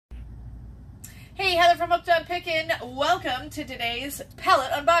Hey, Heather from Pickin. Welcome to today's pallet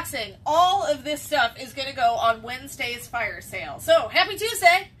unboxing. All of this stuff is going to go on Wednesday's fire sale. So, happy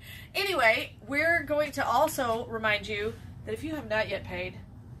Tuesday! Anyway, we're going to also remind you that if you have not yet paid,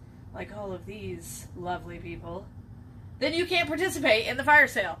 like all of these lovely people, then you can't participate in the fire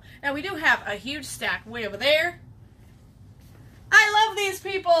sale. Now, we do have a huge stack way over there. I love these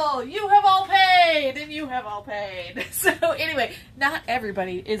people! You have all paid! And you have all paid. So, anyway, not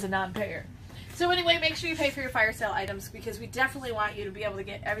everybody is a non-payer. So anyway, make sure you pay for your fire sale items because we definitely want you to be able to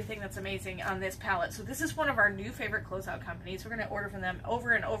get everything that's amazing on this pallet. So this is one of our new favorite closeout companies. We're going to order from them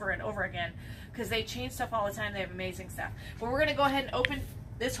over and over and over again because they change stuff all the time. They have amazing stuff. But we're going to go ahead and open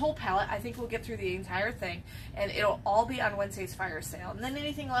this whole pallet. I think we'll get through the entire thing and it'll all be on Wednesday's fire sale. And then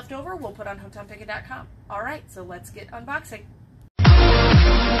anything left over, we'll put on hometowmpickin.com. All right, so let's get unboxing.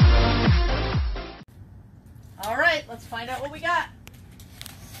 All right, let's find out what we got.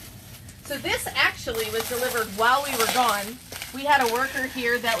 So this actually was delivered while we were gone. We had a worker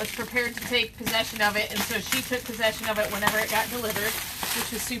here that was prepared to take possession of it, and so she took possession of it whenever it got delivered, which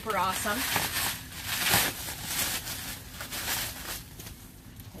was super awesome.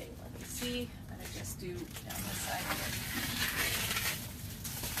 Okay, let me see. I'm going to just do down this side here.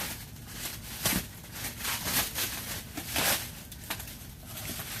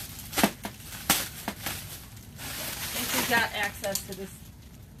 I think we got access to this.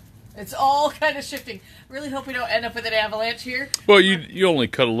 It's all kind of shifting. Really hope we don't end up with an avalanche here. Well, you only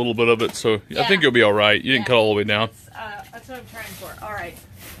cut a little bit of it, so yeah. I think you'll be all right. You didn't cut all the way down. That's what I'm trying for. All right.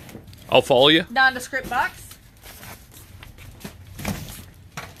 I'll follow you. Nondescript box.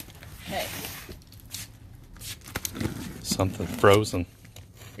 Okay. Something frozen.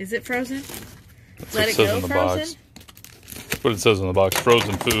 Is it frozen? That's Let it go frozen? Box. That's what it says in the box.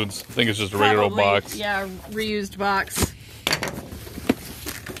 Frozen foods. I think it's just a regular old box. Yeah, reused box.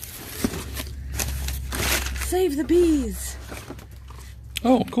 Save the bees.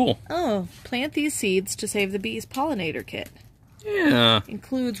 Oh, cool. Oh, plant these seeds to save the bees pollinator kit. Yeah.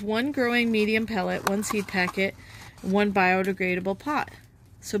 Includes 1 growing medium pellet, 1 seed packet, and 1 biodegradable pot.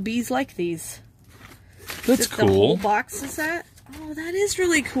 So bees like these. That's cool. The whole box is that? Oh, that is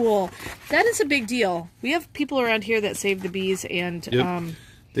really cool. That is a big deal. We have people around here that save the bees, and yep.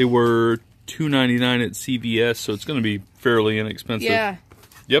 They were $2.99 at CVS, so it's going to be fairly inexpensive. Yeah.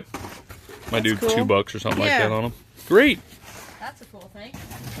 Yep. Might do cool. $2 or something like that on them. Great. That's a cool thing.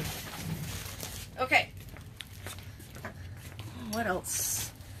 Okay. What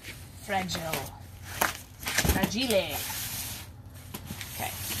else? Fragile. Fragile. Okay.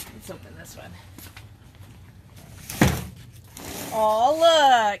 Let's open this one. Oh,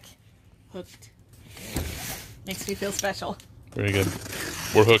 look. Hooked. Makes me feel special. Very good.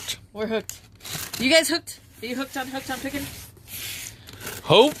 We're hooked. We're hooked. You guys hooked? Are you hooked on Pickin?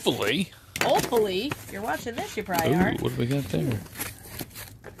 Hopefully. Hopefully. If you're watching this, you probably are. What do we got there?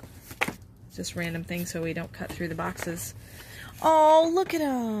 Just random things so we don't cut through the boxes. Oh, look at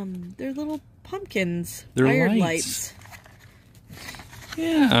them. They're little pumpkins. They're Iron lights.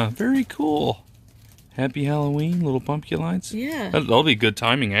 Yeah, very cool. Happy Halloween, little pumpkin lights. Yeah. That'll be good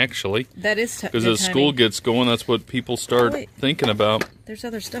timing, actually. That is good timing. Because as school gets going, that's what people start thinking about. There's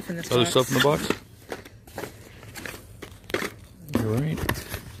other stuff in this box. Other stuff in the box? You're right.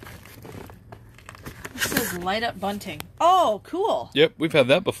 It says light up bunting. Oh, cool. Yep, we've had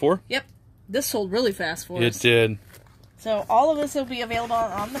that before. Yep. This sold really fast for us. It did. So all of this will be available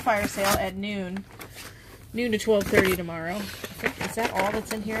on the fire sale at noon to 12:30 tomorrow. I think, is that all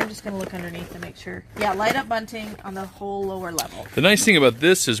that's in here? I'm just going to look underneath to make sure. Yeah, light up bunting on the whole lower level. The nice thing about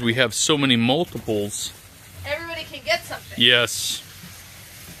this is we have so many multiples. Everybody can get something. Yes.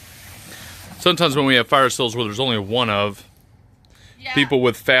 Sometimes when we have fire sales where there's only one of, people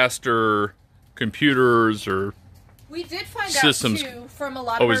with faster computers or we did find systems out too from a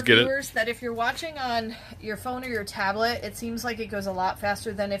lot of our viewers that if you're watching on your phone or your tablet, it seems like it goes a lot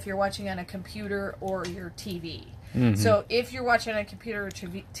faster than if you're watching on a computer or your TV. Mm-hmm. So if you're watching on a computer or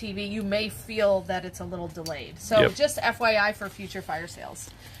TV, you may feel that it's a little delayed. So just FYI for future fire sales.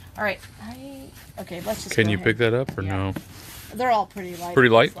 All right. Okay, let's just Can you pick that up or no? They're all pretty light. Pretty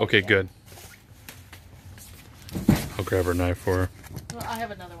light? Okay, good. I'll grab her knife for her. Well, I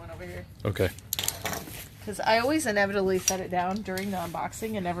have another one over here. Okay. Because I always inevitably set it down during the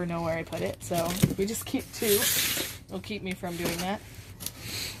unboxing and never know where I put it. So if we just keep 2, it'll keep me from doing that.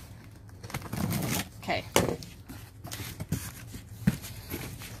 Okay.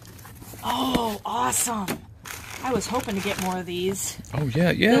 Oh, awesome. I was hoping to get more of these. Oh, yeah,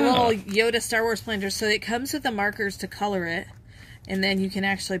 yeah. The little Yoda Star Wars planters. So it comes with the markers to color it. And then you can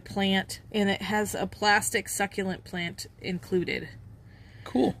actually plant. And it has a plastic succulent plant included.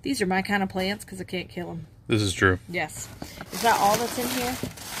 Cool. These are my kind of plants because I can't kill them. This is true. Yes. Is that all that's in here?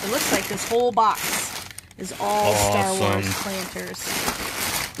 It looks like this whole box is all Star Wars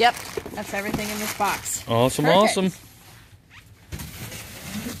planters. Yep, that's everything in this box. Awesome, Perfect. awesome.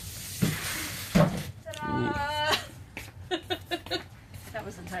 That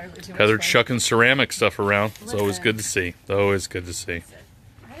was entirely too much Heather fun. chucking ceramic stuff around. It's always good to see. It's always good to see.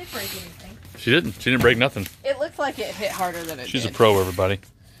 I didn't break anything. She didn't. She didn't break nothing. It looked like it hit harder than it She's did. a pro, everybody.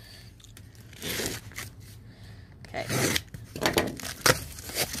 Okay.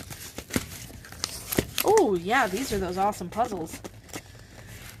 Oh, yeah, these are those awesome puzzles.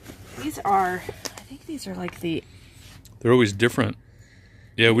 These are, I think these are like the... They're always different.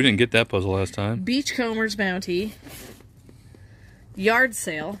 Yeah, we didn't get that puzzle last time. Beachcomber's Bounty. Yard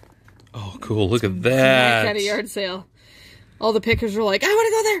sale. Oh, cool. Look at that. At a yard sale. All the pickers were like, I want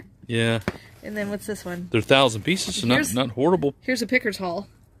to go there. Yeah. And then what's this one? They're 1,000 pieces, so not horrible. Here's a picker's haul.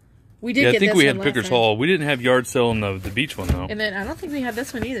 We did Yeah, get I think this we one had last Picker's time. Hall. We didn't have yard sale in the beach one, though. And then I don't think we had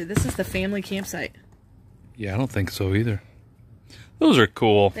this one either. This is the family campsite. Yeah, I don't think so either. Those are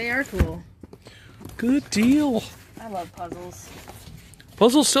cool. They are cool. Good deal. I love puzzles.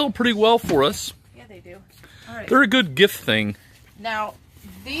 Puzzles sell pretty well for us. Yeah, they do. All right. They're a good gift thing. Now,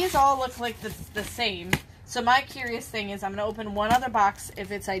 these all look like the same. So my curious thing is I'm going to open one other box.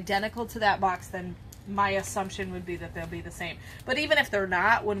 If it's identical to that box, then my assumption would be that they'll be the same. But even if they're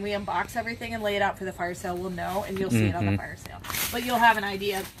not, when we unbox everything and lay it out for the fire sale, we'll know, and you'll see it on the fire sale. But you'll have an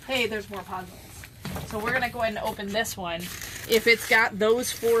idea of, hey, there's more puzzles. So we're going to go ahead and open this one. If it's got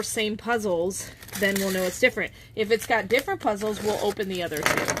those 4 same puzzles, then we'll know it's different. If it's got different puzzles, we'll open the other 2.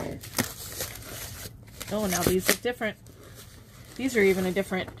 Oh, now these look different. These are even a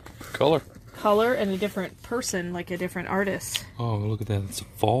different color and a different person, like a different artist. Oh, look at that. It's a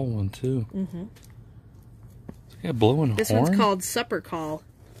fall one, too. Mm-hmm. Yeah, blowing a This horn? one's called Supper Call.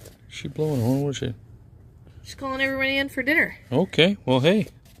 She blowing a horn, was she? She's calling everybody in for dinner. Okay, well, hey,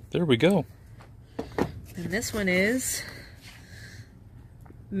 there we go. And this one is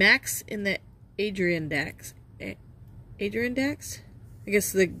Max in the Adirondack. Adirondack? I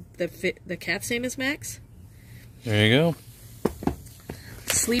guess the cat's name is Max. There you go.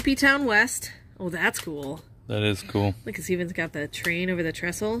 Sleepy Town West. Oh, that's cool. That is cool. Look, it's even got the train over the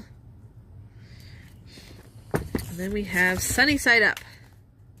trestle. And then we have Sunny Side Up.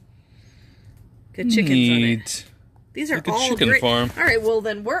 Good chickens on it. These are like a all chicken great. farm. All right, well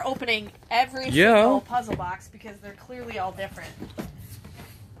then we're opening every single puzzle box because they're clearly all different.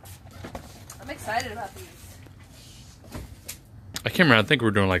 I'm excited about these. I can't remember. I think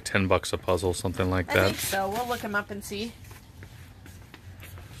we're doing like $10 a puzzle, something like that. I think so. We'll look them up and see.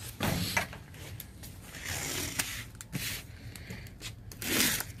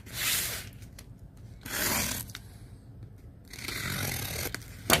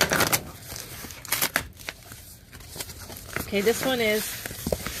 Okay, this one is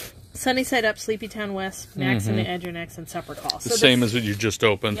Sunny Side Up, Sleepy Town West, Max and the Adirondack, and Supper Call. The same as what you just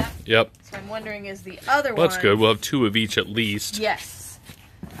opened. Yep. So I'm wondering, is the other one... That's good. We'll have 2 of each at least. Yes.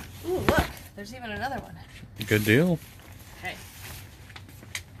 Ooh, look. There's even another one. Good deal. Okay.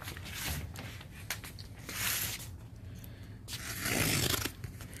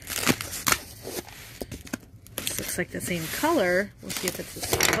 This looks like the same color. We'll see if it's the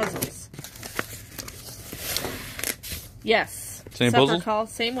same puzzles. Yes. Same Supper puzzle? Call,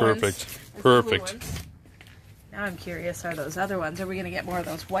 same Perfect. ones. Perfect. Now I'm curious, are those other ones? Are we going to get more of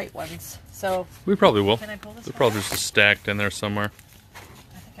those white ones? So we probably will. Can I pull this They're one probably out? just stacked in there somewhere.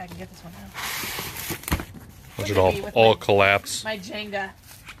 I think I can get this one out. Watch Look it at me with all collapse. My Jenga.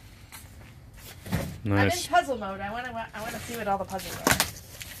 Nice. I'm in puzzle mode. I want to see what all the puzzles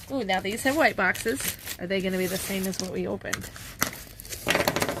are. Ooh, now these have white boxes. Are they going to be the same as what we opened?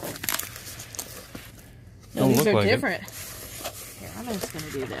 No, Don't these look are like it. different. Here, I'm just going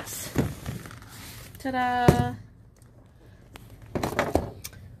to do this. Ta-da!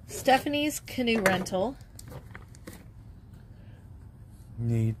 Stephanie's Canoe Rental.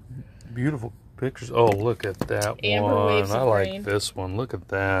 Neat. Beautiful pictures. Oh, look at that Amber one. Waves I of like Rain. this one. Look at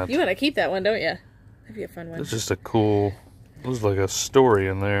that. You want to keep that one, don't you? That'd be a fun one. It's just a cool... There's like a story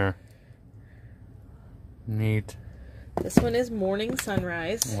in there. Neat. This one is Morning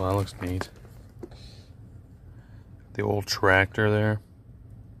Sunrise. Well, that looks neat. The old tractor there.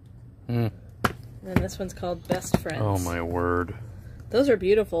 And then this one's called Best Friends. Oh my word. Those are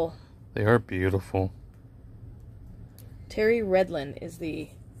beautiful. They are beautiful. Terry Redlin is the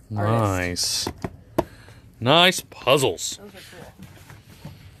artist. Nice. Nice puzzles. Those are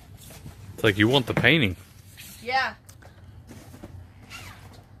cool. It's like you want the painting. Yeah.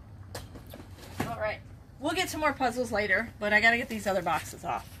 All right. we'll get some more puzzles later, but I gotta get these other boxes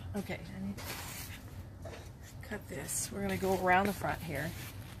off. Okay, I need to cut this. We're gonna go around the front here.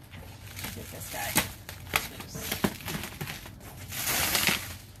 Get this guy.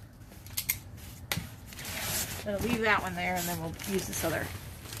 I'm gonna leave that one there, and then we'll use this other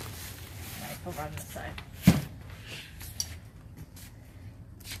knife over on this side.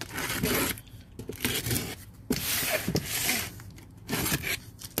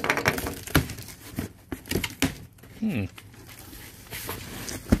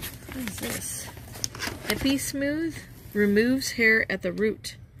 What is this? Epi Smooth removes hair at the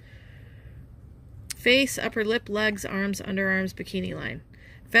root. Face, upper lip, legs, arms, underarms, bikini line.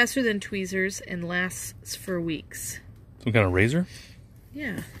 Faster than tweezers and lasts for weeks. Some kind of razor?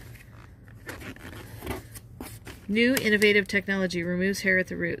 Yeah. New innovative technology removes hair at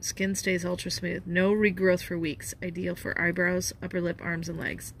the root. Skin stays ultra smooth. No regrowth for weeks. Ideal for eyebrows, upper lip, arms, and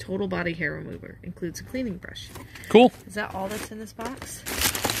legs. Total body hair remover. Includes a cleaning brush. Cool. Is that all that's in this box?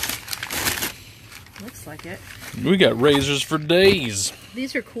 Looks like it. We got razors for days.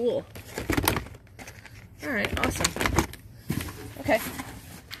 These are cool. Alright, awesome. Okay.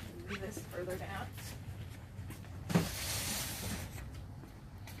 Move this further down.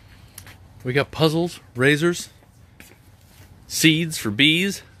 We got puzzles, razors, seeds for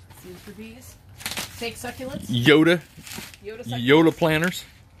bees. Seeds for bees. Fake succulents. Yoda Succulents. Yoda planners.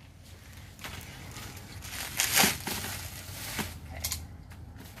 Okay.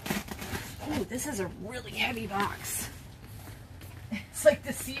 Ooh, this is a really heavy box. It's like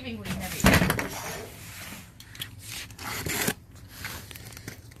deceivingly heavy.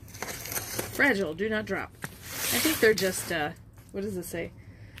 Fragile, do not drop. I think they're just, what does it say?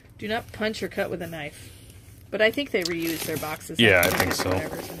 Do not punch or cut with a knife. But I think they reuse their boxes. Yeah, I think so.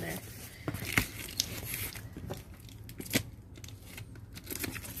 Whatever's in there.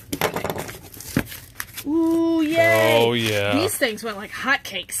 Ooh, yay! Oh, yeah. These things went like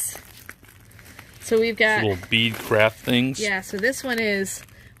hotcakes. So we've got... Little bead craft things. Yeah, so this one is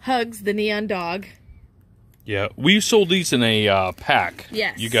Hugs, the neon dog. Yeah, we sold these in a pack.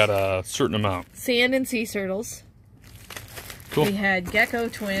 Yes. You got a certain amount. Sand and sea turtles. Cool. We had Gecko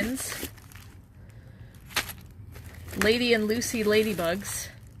twins. Lady and Lucy ladybugs.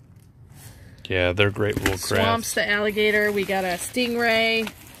 Yeah, they're great little crafts. Swamps the alligator. We got a stingray.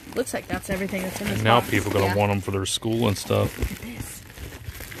 Looks like that's everything that's in this And now box. people are going to want them for their school and stuff. Look at this.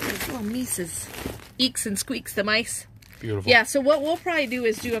 Those little mices. Eeks and Squeaks the mice. Beautiful. Yeah, so what we'll probably do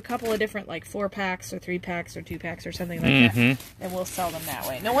is do a couple of different, like 4-packs or 3-packs or 2-packs or something like that. And we'll sell them that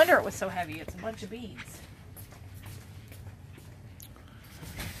way. No wonder it was so heavy. It's a bunch of beads.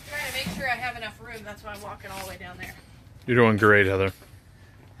 Trying to make sure I have enough room. That's why I'm walking all the way down there. You're doing great, Heather.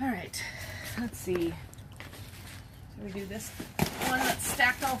 All right. Let's see. So we do this one that's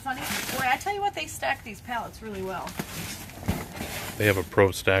stacked all funny. Boy, I tell you what, they stack these pallets really well. They have a pro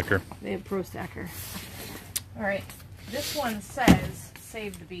stacker. They have pro stacker. All right. This one says,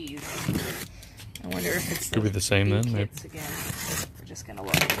 save the bees. I wonder if it's Could be the same then. Maybe. Again. We're just going to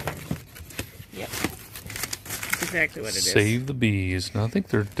look. Yep. That's exactly what it is. Save the bees. Now, I think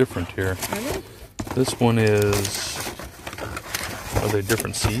they're different here. Are they? This one is... Are they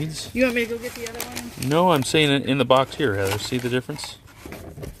different seeds? You want me to go get the other one? No, I'm saying it in the box here, Heather. See the difference?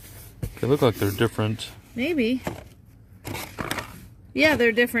 They look like they're different. Maybe. Yeah,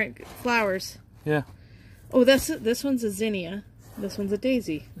 they're different flowers. Yeah. Oh, this one's a zinnia. This one's a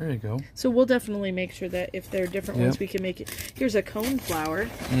daisy. There you go. So we'll definitely make sure that if they're different ones, we can make it. Here's a cone flower.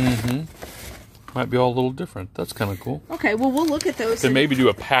 Might be all a little different. That's kind of cool. Okay, well, we'll look at those. Then maybe do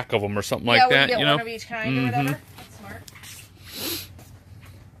a pack of them or something like that. Yeah, we get you know? one of each kind or whatever. That's smart.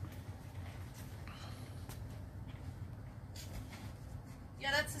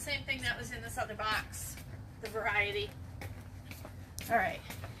 Yeah, that's the same thing that was in this other box. The variety. All right.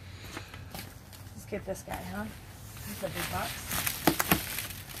 Let's get this guy, huh? This is a big box.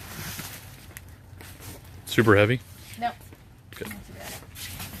 Super heavy? No. Good. Not too bad.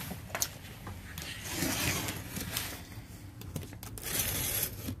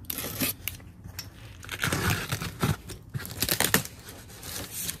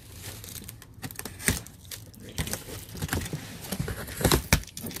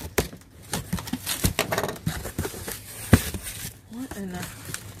 What in the...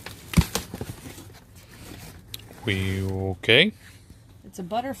 We okay? It's a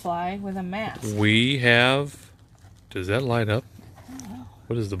butterfly with a mask. We have... Does that light up? I don't know.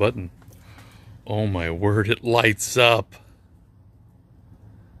 What is the button? Oh my word, it lights up.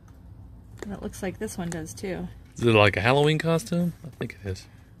 And it looks like this one does too. Is it like a Halloween costume? I think it is.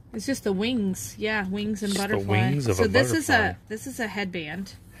 It's just the wings. Yeah, wings and Just the butterfly. wings of so a this butterfly. is a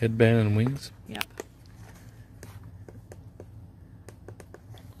headband. Headband and wings? Yep.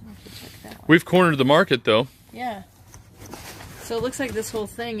 that one. We've cornered the market, though. Yeah. So it looks like this whole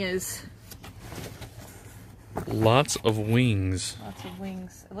thing is... Lots of wings. Lots of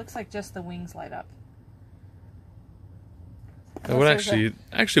wings. It looks like just the wings light up. That would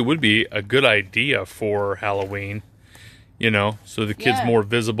actually would be a good idea for Halloween. You know, so the kid's more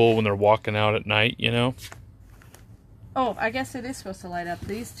visible when they're walking out at night, you know? Oh, I guess it is supposed to light up.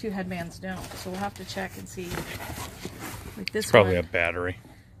 These two headbands don't, so we'll have to check and see. Like this it's probably one. a battery.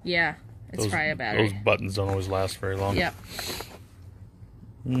 Yeah, it's probably a battery. Those buttons don't always last very long. Yep.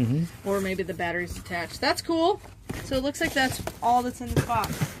 Or maybe the battery's detached. That's cool. So it looks like that's all that's in the box.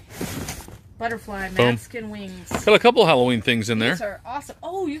 Butterfly, mask, and wings. Got a couple Halloween things in there. These are awesome.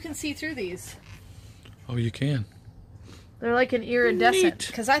 Oh, you can see through these. Oh, you can. They're like an iridescent.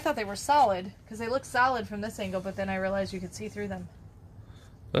 Because I thought they were solid. Because they look solid from this angle, but then I realized you could see through them.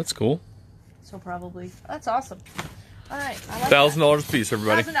 That's cool. So probably. That's awesome. All right. $1,000 a piece,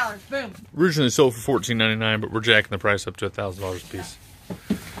 everybody. $1,000. Boom. Originally sold for $14.99, but we're jacking the price up to $1,000 a piece.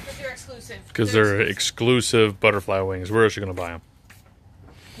 Because they're exclusive. Because they're exclusive butterfly wings. Where else are you going to buy them?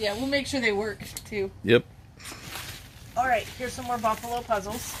 Yeah, we'll make sure they work, too. Yep. All right. Here's some more buffalo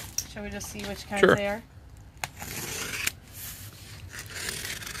puzzles. Shall we just see which kinds they are?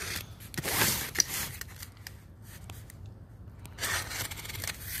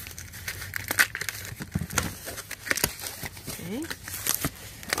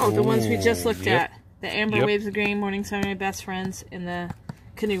 Oh, the ones we just looked at. The Amber Waves of Green, Morning Sun, My Best Friends, and the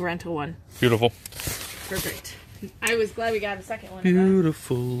canoe rental one. Beautiful. Perfect. I was glad we got a second one.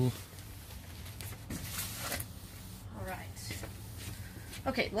 Beautiful. All right.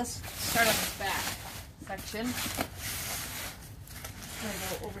 Okay, let's start on this back section. I'm going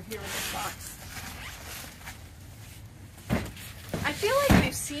to go over here with this box. I feel like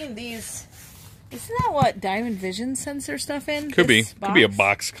we've seen these... Isn't that what Diamond Vision sends their stuff in? Could be. Could be a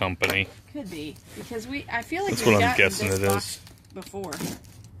box company. Could be. Because I feel like that's what I'm guessing it is. Before.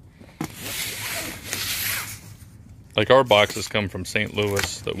 Like our boxes come from St.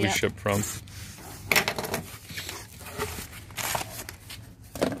 Louis that we ship from.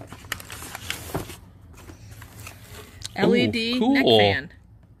 LED neck fan.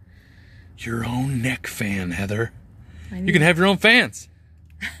 Your own neck fan, Heather. You can have your own fans.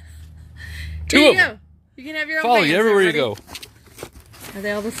 Two of them. You can have your own Follow fans. you everywhere you go. Are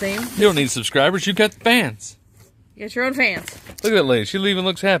they all the same? You don't need subscribers. You got fans. You got your own fans. Look at that lady. She even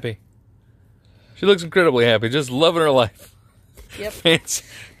looks happy. She looks incredibly happy. Just loving her life. Yep.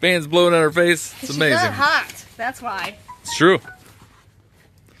 Fans blowing on her face. It's amazing. She's not hot. That's why. It's true.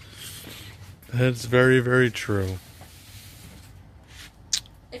 That's very, very true.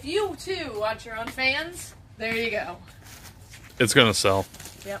 If you, too, want your own fans, there you go. It's going to sell.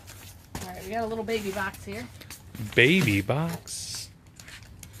 Yep. All right, we got a little baby box here. Baby box.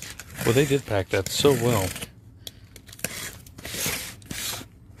 Well, they did pack that so well.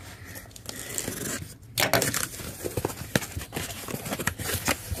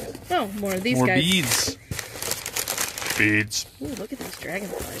 Oh, more of these guys. More beads. Beads. Ooh, look at those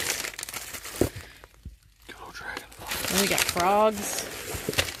dragonflies. Good old dragonflies. And we got frogs.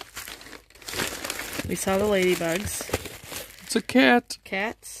 We saw the ladybugs. It's a cat.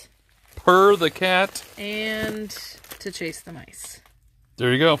 Cats. Purr the cat. And to chase the mice.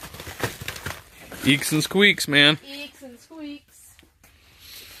 There you go. Eeks and squeaks, man. Eeks and squeaks.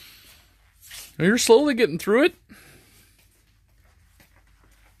 You're slowly getting through it.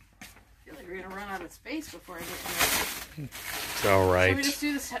 I feel like we're going to run out of space before I get to it. It's alright. Should we just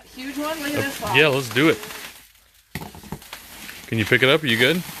do this huge one? Look at this one. Yeah, let's do it. Can you pick it up? Are you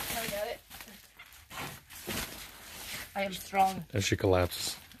good? I got it. I am strong. As she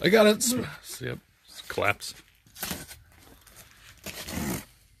collapses. I got it. Yep. Collapse.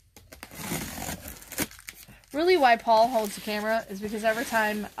 Really why Paul holds the camera is because every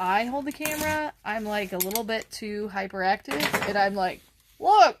time I hold the camera, I'm like a little bit too hyperactive. And I'm like,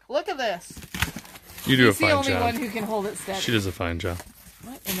 look at this. You do a fine job. He's the only one who can hold it steady. She does a fine job.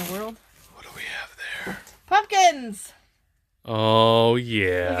 What in the world? What do we have there? Pumpkins! Oh,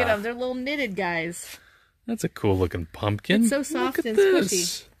 yeah. Look at them. They're little knitted guys. That's a cool looking pumpkin. It's so soft and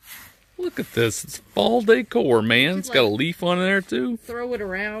squishy. Look at this. It's fall decor, man. It's got a leaf on there, too. Throw it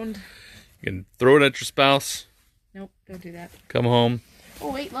around. You can throw it at your spouse. Nope, don't do that. Come home.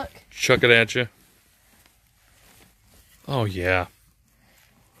 Oh, wait, look. Chuck it at you. Oh, yeah.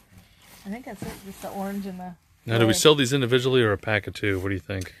 I think that's it. Just the orange and the... Now, do we sell these individually or a pack of two? What do you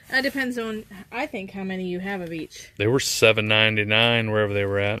think? It depends on, I think, how many you have of each. They were $7.99 wherever they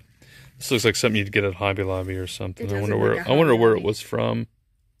were at. This looks like something you'd get at Hobby Lobby or something. I wonder where it was from.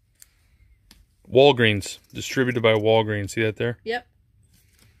 Walgreens. Distributed by Walgreens. See that there? Yep.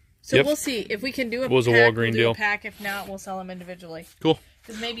 So we'll see if we can do a pack. Was a Walgreens deal. A pack. If not, we'll sell them individually. Cool.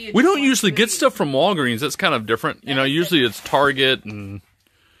 Because maybe we don't usually get stuff from Walgreens. That's kind of different. You know, usually it's Target and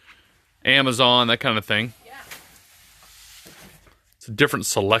Amazon, that kind of thing. Yeah. It's a different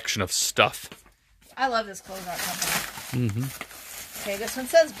selection of stuff. I love this closeout company. Mm-hmm. Okay, this one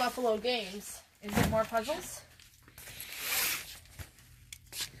says Buffalo Games. Is it more puzzles?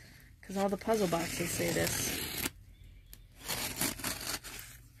 Because all the puzzle boxes say this.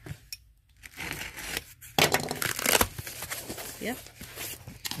 Yep.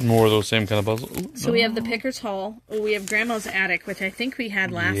 More of those same kind of puzzles. Ooh, so we have the Picker's Hall. Oh, we have Grandma's Attic, which I think we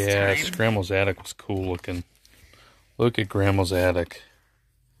had last time. Yes, Grandma's Attic was cool looking. Look at Grandma's Attic.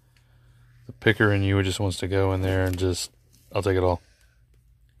 The picker in you just wants to go in there and just, I'll take it all.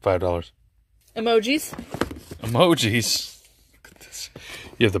 $5. Emojis. Emojis. Look at this.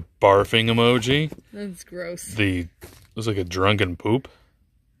 You have the barfing emoji. That's gross. Looks like a drunken poop.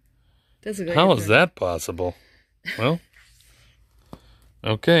 Does look like How is that possible? Well,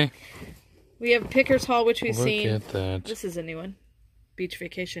 okay. We have Picker's Hall, which we've seen. Look at that. This is a new one. Beach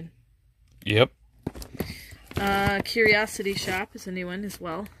Vacation. Yep. Curiosity Shop is a new one as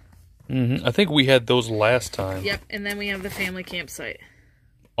well. Mm-hmm. I think we had those last time. Yep, and then we have the Family Campsite.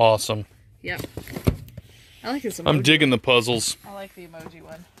 Awesome. Yep. I like this emoji. I'm digging the puzzles. I like the emoji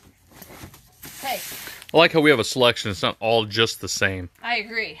one. Hey. I like how we have a selection. It's not all just the same. I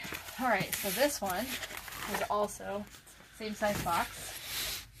agree. All right, so this one is also same size box.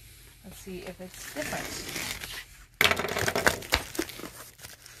 Let's see if it's different.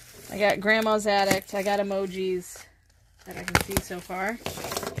 I got Grandma's Attic. I got emojis that I can see so far.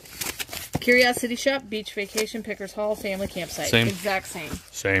 Curiosity Shop, Beach Vacation, Picker's Hall, Family Campsite. Same. Exact same.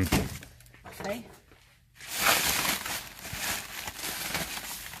 Same. Okay.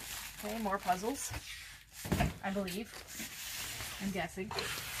 Okay, more puzzles. I believe. I'm guessing.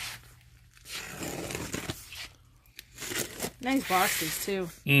 Nice boxes, too.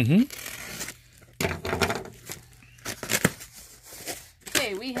 Mm-hmm.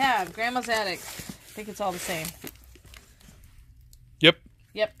 Okay, we have Grandma's Attic. I think it's all the same. Yep.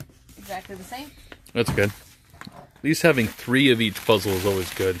 Yep. Exactly the same. That's good. At least having 3 of each puzzle is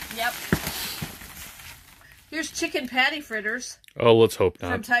always good. Yep. Here's chicken patty fritters. Oh, let's hope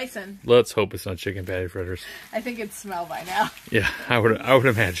not. From Tyson. Let's hope it's not chicken patty fritters. I think it'd smell by now. Yeah, I would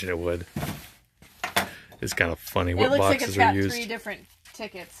imagine it would. It's kind of funny what boxes are used. It looks like it's got 3 different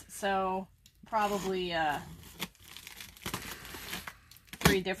tickets, so probably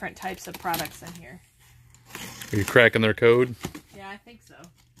 3 different types of products in here. Are you cracking their code? Yeah, I think so.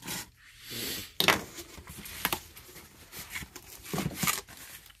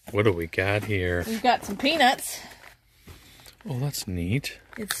 What do we got here? We've got some peanuts. Oh, that's neat.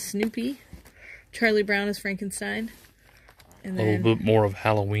 It's Snoopy. Charlie Brown is Frankenstein. And then, a little bit more of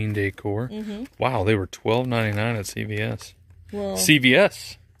Halloween decor. Mm-hmm. Wow, they were $12.99 at CVS. Well,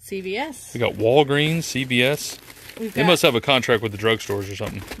 CVS. CVS. We got Walgreens, CVS. They must have a contract with the drugstores or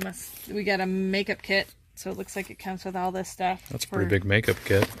something. We got a makeup kit, so it looks like it comes with all this stuff. That's a pretty big makeup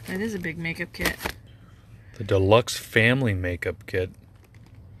kit. It is a big makeup kit. The deluxe family makeup kit.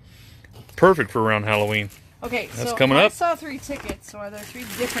 Perfect for around Halloween. Okay, that's so coming up. I saw 3 tickets, so are there 3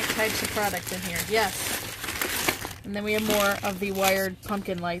 different types of products in here? Yes. And then we have more of the wired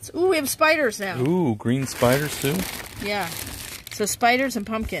pumpkin lights. Ooh, we have spiders now. Ooh, green spiders too? Yeah. So spiders and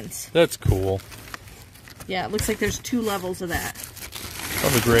pumpkins. That's cool. Yeah, it looks like there's 2 levels of that.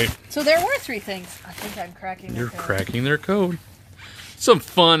 Probably great. So there were 3 things. I think I'm cracking their code. You're cracking their code. Some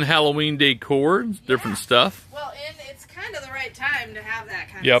fun Halloween decor, different stuff. Well, and it's kind of the right time to have that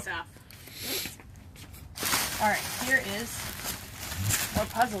kind of stuff. All right, here is more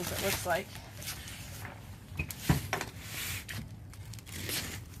puzzles, it looks like.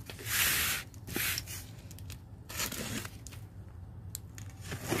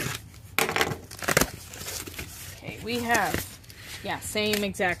 Okay, we have, same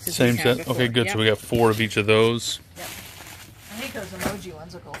exact as same we had set? before. Okay, good. Yep. So we got 4 of each of those. Yep. I think those emoji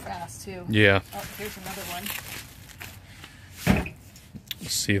ones will go fast, too. Yeah. Oh, here's another one.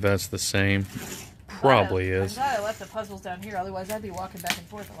 Let's see if that's the same. Probably is. I'm glad I left the puzzles down here, otherwise I'd be walking back and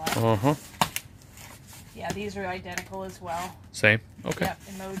forth a lot. Uh-huh. Yeah, these are identical as well. Same? Okay. Yep,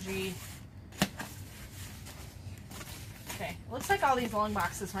 emoji. Okay, looks like all these long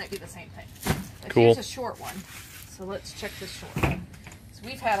boxes might be the same thing. But cool. Here's a short one, so let's check this short one. So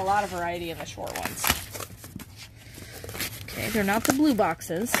we've had a lot of variety in the short ones. Okay, they're not the blue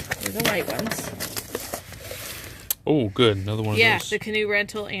boxes. They're the white ones. Oh, good. Another one of those. Yeah, the canoe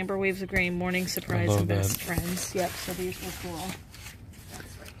rental, Amber Waves of Grain, Morning Surprise, and Best Friends. Yep, so these were cool.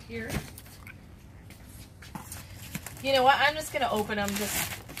 That's right here. You know what? I'm just going to open them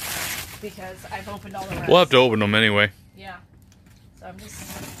just because I've opened all the rest. We'll have to open them anyway. Yeah. So I'm just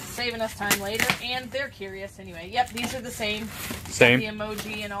saving us time later, and they're curious anyway. Yep, these are the same. Same. The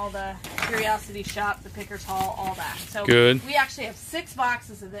emoji and all the curiosity shop, the picker's haul, all that. So good. We actually have 6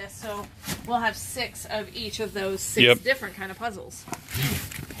 boxes of this, so we'll have 6 of each of those 6 different kind of puzzles.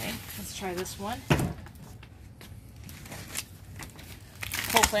 Okay, let's try this one.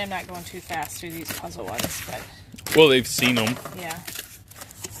 Hopefully I'm not going too fast through these puzzle ones, but... Well, they've seen them. Yeah.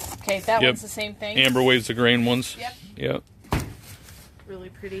 Okay, that one's the same thing. Amber Waves the grain ones. Yep. Yep. Really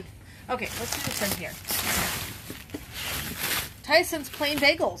pretty. Okay, let's do this in here. Tyson's Plain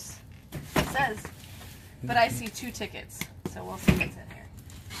Bagels, it says. But I see 2 tickets, so we'll see what's in here.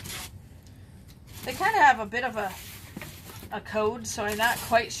 They kind of have a bit of a code, so I'm not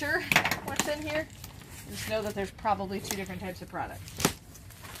quite sure what's in here. Just know that there's probably 2 different types of products.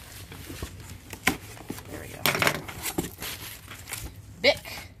 There we go.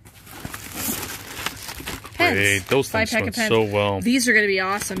 Bic. Great. Those things went so well. These are going to be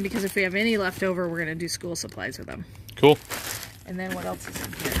awesome because if we have any left over, we're going to do school supplies with them. Cool. And then what else is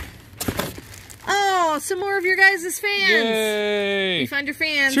in here? Oh, some more of your guys' fans. Yay! You find your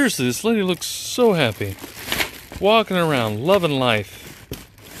fans. Seriously, this lady looks so happy. Walking around, loving life.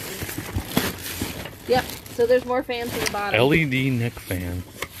 Yep. So there's more fans at the bottom. LED neck fan.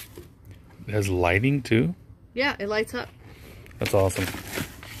 It has lighting too? Yeah, it lights up. That's awesome.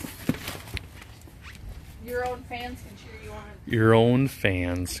 Your own fans can cheer you on. Your own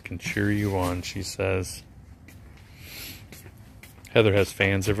fans can cheer you on, she says. Heather has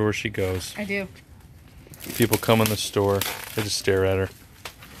fans everywhere she goes. I do. People come in the store, they just stare at her.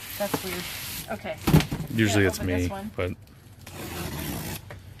 That's weird. Okay. Usually it's me, but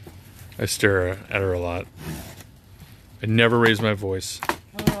I stare at her a lot. I never raise my voice.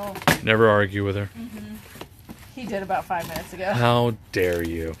 Oh. Never argue with her. Mm-hmm. He did about 5 minutes ago. How dare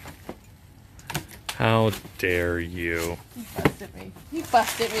you? How dare you? He fussed at me. He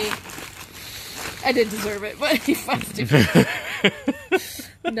fussed at me. I did deserve it, but he fussed at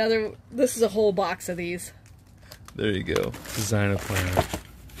me. This is a whole box of these. There you go. Design a planner.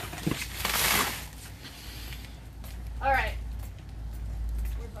 Alright.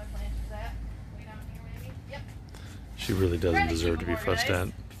 Where's my planters at? Way down here, maybe? Yep. She really doesn't deserve to be fussed at.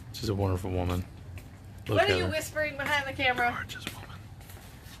 She's a wonderful woman. What are you whispering behind the camera? Gorgeous woman.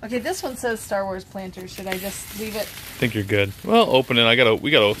 Okay, this one says Star Wars planters. Should I just leave it? I think you're good. Well, open it.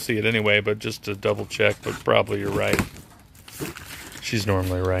 We gotta see it anyway, but just to double check. But probably you're right. She's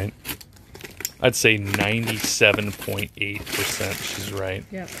normally right. I'd say 97.8% she's right.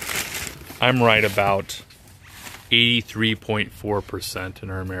 Yep. I'm right about 83.4% in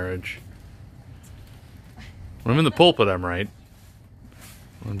our marriage. When I'm in the pulpit, I'm right.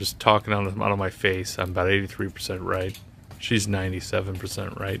 When I'm just talking out of my face, I'm about 83% right. She's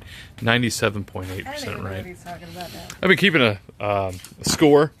 97% right. 97.8% right. He's talking about now. I've been keeping a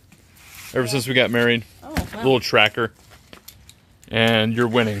score ever since we got married. Oh, wow. A little tracker. And you're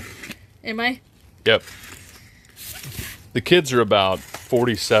winning. Am I? Yep. The kids are about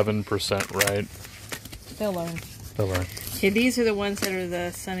 47% right. They'll learn. They'll learn. Okay, these are the ones that are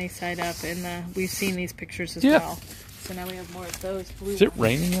the sunny side up, and we've seen these pictures as well. So now we have more of those blue Is it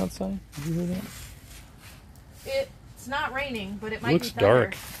raining outside? Did you hear that? It's not raining, but it might looks be thunder.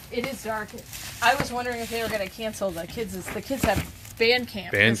 dark. It is dark. I was wondering if they were going to cancel the kids. The kids have band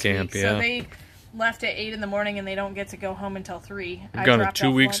camp. Band this camp, week, yeah. So they left at 8 in the morning, and they don't get to go home until 3. We've gone to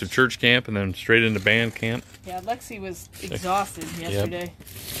 2 weeks of church camp and then straight into band camp. Yeah, Lexi was exhausted yesterday.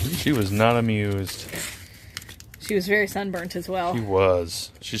 She was not amused. She was very sunburnt as well. She was.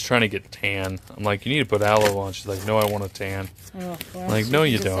 She's trying to get tan. I'm like, you need to put aloe on. She's like, no, I want a tan. Oh, well, I'm like, no,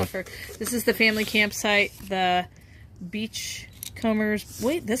 you don't. Suffer. This is the family campsite, the beach combers.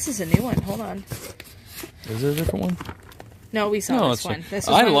 Wait, this is a new one. Hold on. Is there a different one? No, we saw this one. This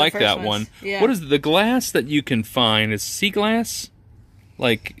was I one like of the first that ones. one. Yeah. What is the glass that you can find? Is sea glass?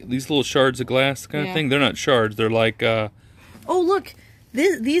 Like these little shards of glass kind of thing? They're not shards. They're like... Oh, look.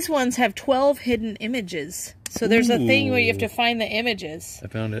 These ones have 12 hidden images. So there's a thing where you have to find the images. I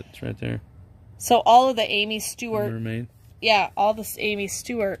found it. It's right there. So all of the Amy Stewart... Mermaid. Yeah, all the Amy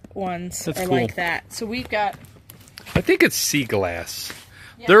Stewart ones are cool. like that. So we've got... I think it's sea glass.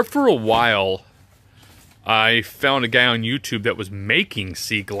 Yeah. There for a while, I found a guy on YouTube that was making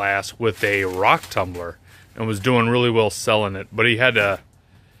sea glass with a rock tumbler and was doing really well selling it. But he had to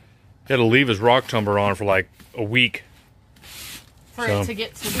leave his rock tumbler on for like a week. For it to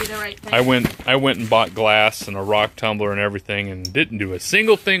get to be the right thing. I went and bought glass and a rock tumbler and everything and didn't do a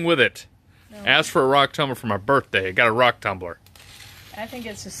single thing with it. No. Asked for a rock tumbler for my birthday. I got a rock tumbler. I think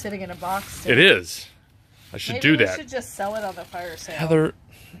it's just sitting in a box. Too. It is. I should do that. Maybe we should just sell it on the fire sale. Heather,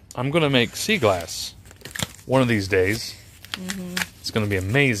 I'm going to make sea glass one of these days. It's going to be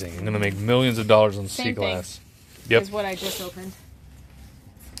amazing. I'm going to make millions of dollars on sea glass. Yep. Is what I just opened.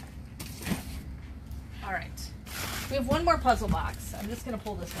 All right. We have one more puzzle box. I'm just going to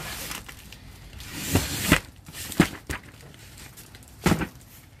pull this one out.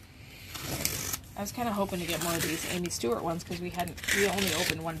 I was kind of hoping to get more of these Amy Stewart ones because we only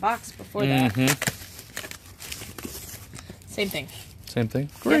opened one box before that. Same thing. Same thing.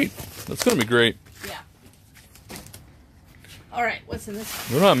 Great. Yep. That's going to be great. Yeah. All right. What's in this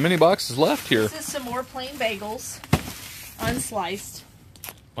one? We don't have many boxes left here. This is some more plain bagels, unsliced.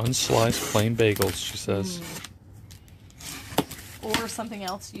 Unsliced plain bagels, she says. Or something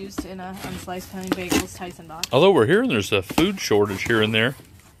else used in a unsliced plain bagels Tyson box. Although we're hearing there's a food shortage here and there.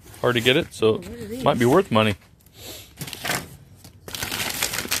 Hard to get it, so it might be worth money.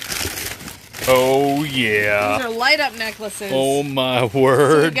 Oh, yeah. These are light-up necklaces. Oh, my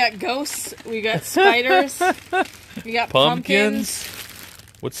word. So we got ghosts. We got spiders. We got pumpkins.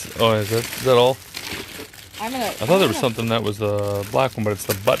 Oh, is that all? I thought there was something that was the black one, but it's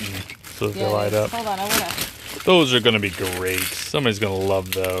the button. So they light up. Hold on, I want to... Those are going to be great. Somebody's going to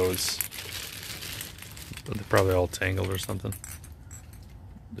love those. But they're probably all tangled or something.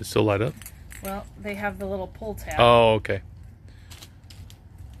 They still light up? Well, they have the little pull tab. Oh, okay.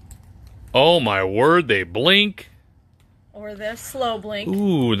 Oh, my word, they blink. Or the slow blink.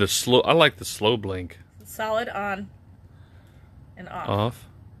 Ooh, I like the slow blink. Solid on and off. Off.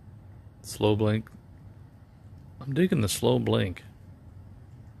 Slow blink. I'm digging the slow blink.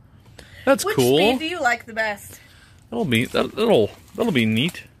 That's cool. Which speed do you like the best? That'll be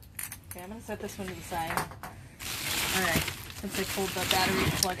neat. Okay, I'm gonna set this one to the side. All right, since I pulled the battery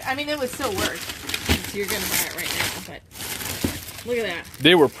plug. I mean, it would still work. So you're gonna buy it right now, but look at that.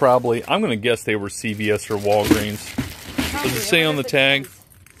 They were probably. I'm gonna guess they were CVS or Walgreens. Does it say on the tag?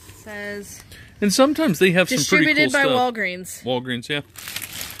 It says. And sometimes they have some pretty cool stuff. Distributed by Walgreens. Walgreens, yeah.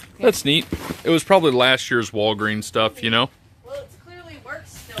 Okay. That's neat. It was probably last year's Walgreens stuff, you know? Well, it clearly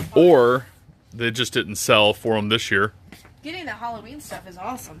works still. Or they just didn't sell for them this year. Getting the Halloween stuff is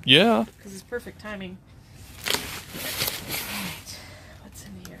awesome. Yeah. Because it's perfect timing. Alright. What's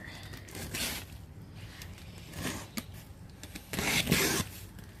in here?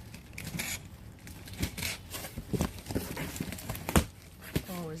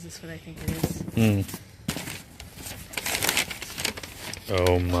 Oh, is this what I think it is?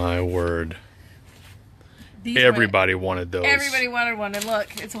 Oh, my word. Everybody wanted those. Everybody wanted one, and look,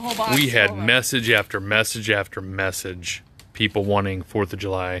 it's a whole box. We had message after message after message. People wanting 4th of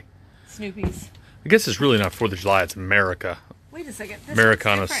July. Snoopies. I guess it's really not 4th of July, it's America. Wait a second. This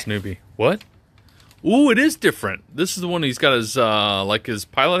Americana Snoopy. What? Ooh, it is different. This is the one he's got his, like his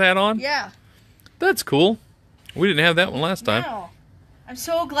pilot hat on? Yeah. That's cool. We didn't have that one last time. No. I'm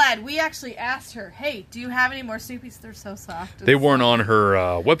so glad. We actually asked her, hey, do you have any more Snoopies? They're so soft. They weren't on her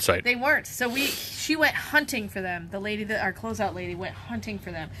website. They weren't. So she went hunting for them. The lady, our closeout lady, went hunting for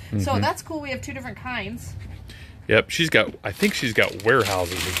them. So that's cool. We have 2 different kinds. Yep, I think she's got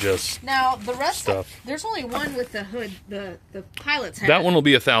warehouses of just now the rest stuff. There's only one with the hood, the pilot's hat. That one will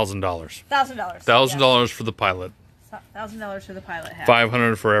be $1,000. $1,000. $1,000 for the pilot. $1,000 for the pilot hat.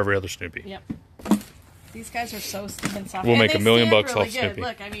 $500 for every other Snoopy. Yep. These guys are so stinking soft. We'll make $1 million really off Snoopy.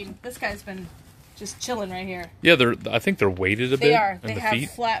 Look, I mean, this guy's been just chilling right here. Yeah, I think they're weighted a bit. They are. In they the have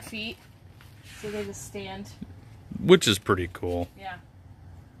feet, flat feet, so they just stand. which is pretty cool. Yeah.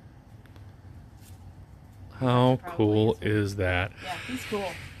 How cool is that? Yeah, he's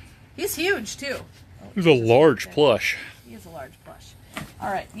cool. He's huge too. He's a large plush. He is a large plush.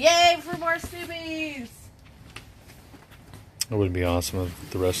 All right, yay for more Snoopies! It would be awesome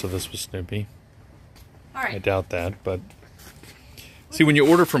if the rest of this was Snoopy. All right. I doubt that, but see, when you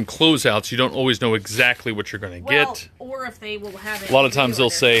order from closeouts, you don't always know exactly what you're going to get. Or if they will have it. A lot of times they'll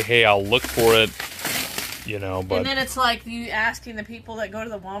say, "Hey, I'll look for it," you know. But and then it's like you asking the people that go to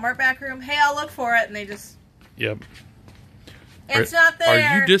the Walmart back room, "Hey, I'll look for it," and they just. Yep. It's not there.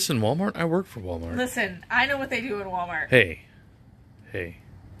 Are you dissing Walmart? I work for Walmart. Listen, I know what they do in Walmart. Hey.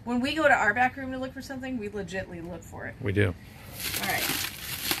 When we go to our back room to look for something, we legitly look for it. We do. All right.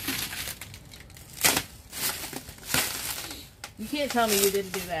 You can't tell me you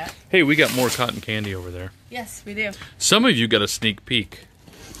didn't do that. Hey, we got more cotton candy over there. Yes, we do. Some of you got a sneak peek.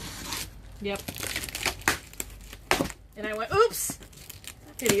 Yep. And I went, oops!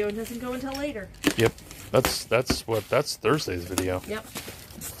 That video doesn't go until later. Yep. That's Thursday's video. Yep.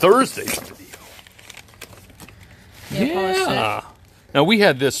 Thursday's video. Yeah. Now, we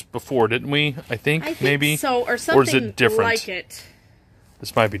had this before, didn't we? I think maybe. So, or something or is it different? like it.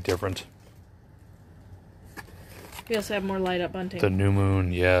 This might be different. We also have more light up bunting. The new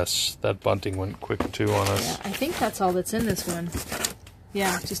moon, yes. That bunting went quick too on us. Yeah, I think that's all that's in this one.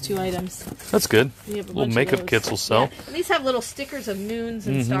 Yeah, just 2 items. That's good. Little makeup kits will sell. Yeah. And these have little stickers of moons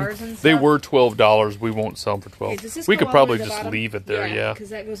and stars and stuff. They were $12. We won't sell them for $12. Okay, we could probably just leave it there, yeah. because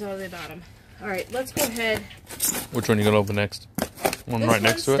that goes all the way bottom. All right, let's go ahead. Which one are you going to open next? One right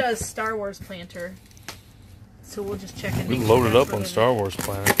next to it? This one does Star Wars Planter. So we'll just check in. We loaded up on Star Wars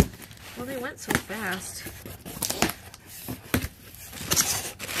Planter. Well, they went so fast.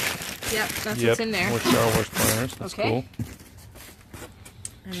 Yep, that's what's in there. More Star Wars planners. That's cool.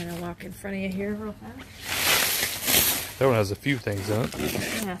 I'm going to walk in front of you here real fast. That one has a few things in it.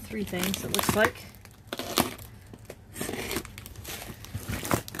 Yeah, 3 things, it looks like.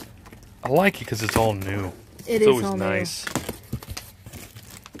 I like it because it's all new. It's always all nice.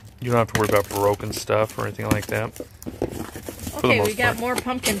 You don't have to worry about broken stuff or anything like that. Okay, we got more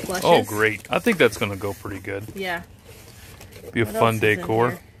pumpkin plushes. Oh, great. I think that's going to go pretty good. Yeah. Be a fun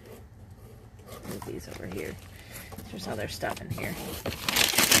decor. Move these over here. There's other stuff in here.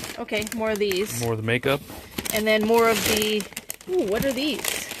 Okay, more of these. More of the makeup. And then more of the... Ooh, what are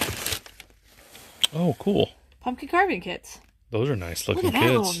these? Oh, cool. Pumpkin carving kits. Those are nice looking kits. Look at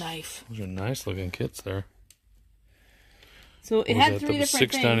that little knife. Those are nice looking kits there. So it had 3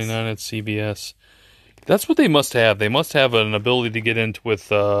 different things. $6.99 at CVS. That's what they must have. They must have an ability to get into with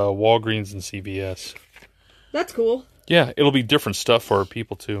Walgreens and CVS. That's cool. Yeah, it'll be different stuff for our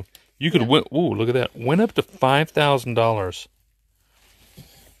people too. You could win. Ooh, look at that! Win up to $5,000.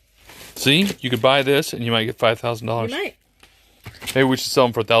 See, you could buy this and you might get $5,000. You might. Maybe we should sell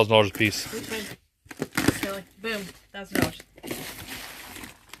them for $1,000 a piece. Silly. Boom, $1,000.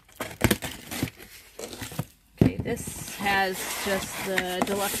 Okay, this has just the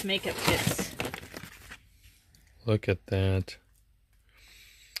deluxe makeup kits. Look at that.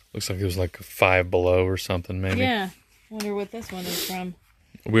 Looks like it was like 5 below or something, maybe. Yeah. Wonder what this one is from.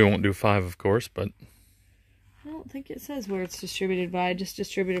 We won't do 5, of course, but... I don't think it says where it's distributed by. Just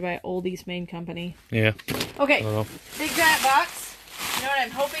distributed by Old East Main Company. Yeah. Okay. Big giant box. You know what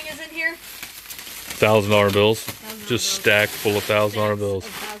I'm hoping is in here? $1,000 bills. Just stacked full of $1,000 bills.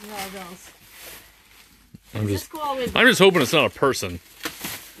 $1,000 bills. I'm just hoping it's not a person.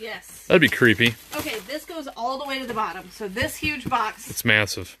 Yes. That'd be creepy. Okay, this goes all the way to the bottom. So this huge box. It's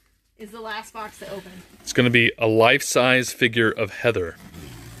massive. Is the last box to open. It's going to be a life-size figure of Heather.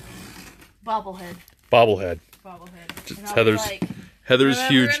 Bobblehead. Bobblehead. Heather's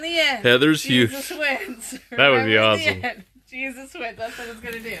huge. Heather's huge. Jesus wins. That would be awesome. Jesus wins. That's what it's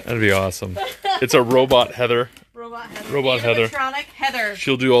going to do. That'd be awesome. It's a robot Heather. Robot Heather. Animatronic Heather.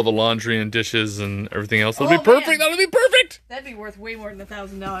 She'll do all the laundry and dishes and everything else. That'll be perfect. That'll be perfect. That'd be worth way more than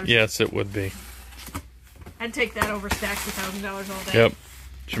 $1,000. Yes, it would be. I'd take that over stacks of $1,000 all day. Yep.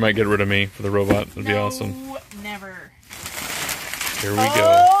 She might get rid of me for the robot. That'd be awesome. No, never. Here we go.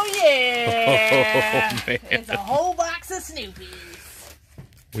 Oh, yeah. Oh, man. It's a whole box of Snoopys.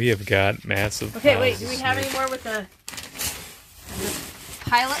 We have got massive. Okay, wait. Do we have any more with the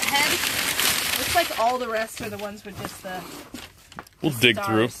pilot head? Looks like all the rest are the ones with just the We'll dig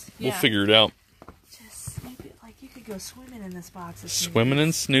stars. through. We'll figure it out. Just Snoopy. Like, you could go swimming in this box of Snoopy. Swimming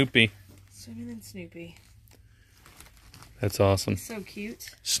in Snoopy. Swimming in Snoopy. That's awesome. So cute.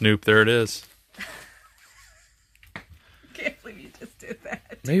 Snoop, there it is. Can't believe you just did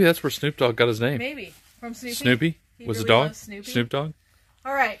that. Maybe that's where Snoop Dogg got his name. Maybe. From Snoopy? Snoopy? Was really a dog? Snoopy? Snoop Dogg?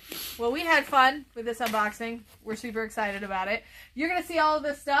 All right. Well, we had fun with this unboxing. We're super excited about it. You're going to see all of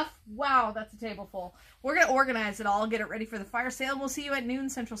this stuff. Wow, that's a table full. We're going to organize it all, get it ready for the fire sale. We'll see you at noon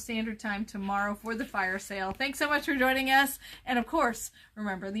Central Standard Time tomorrow for the fire sale. Thanks so much for joining us. And, of course,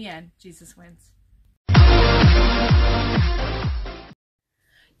 remember in the end, Jesus wins.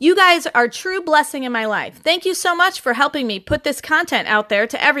 You guys are a true blessing in my life. Thank you so much for helping me put this content out there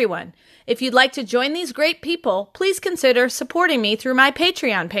to everyone. If you'd like to join these great people, please consider supporting me through my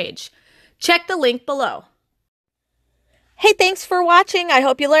Patreon page. Check the link below. Hey, thanks for watching. I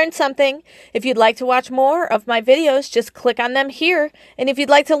hope you learned something. If you'd like to watch more of my videos, just click on them here. And if you'd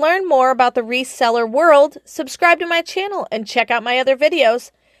like to learn more about the reseller world, subscribe to my channel and check out my other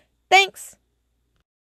videos. Thanks.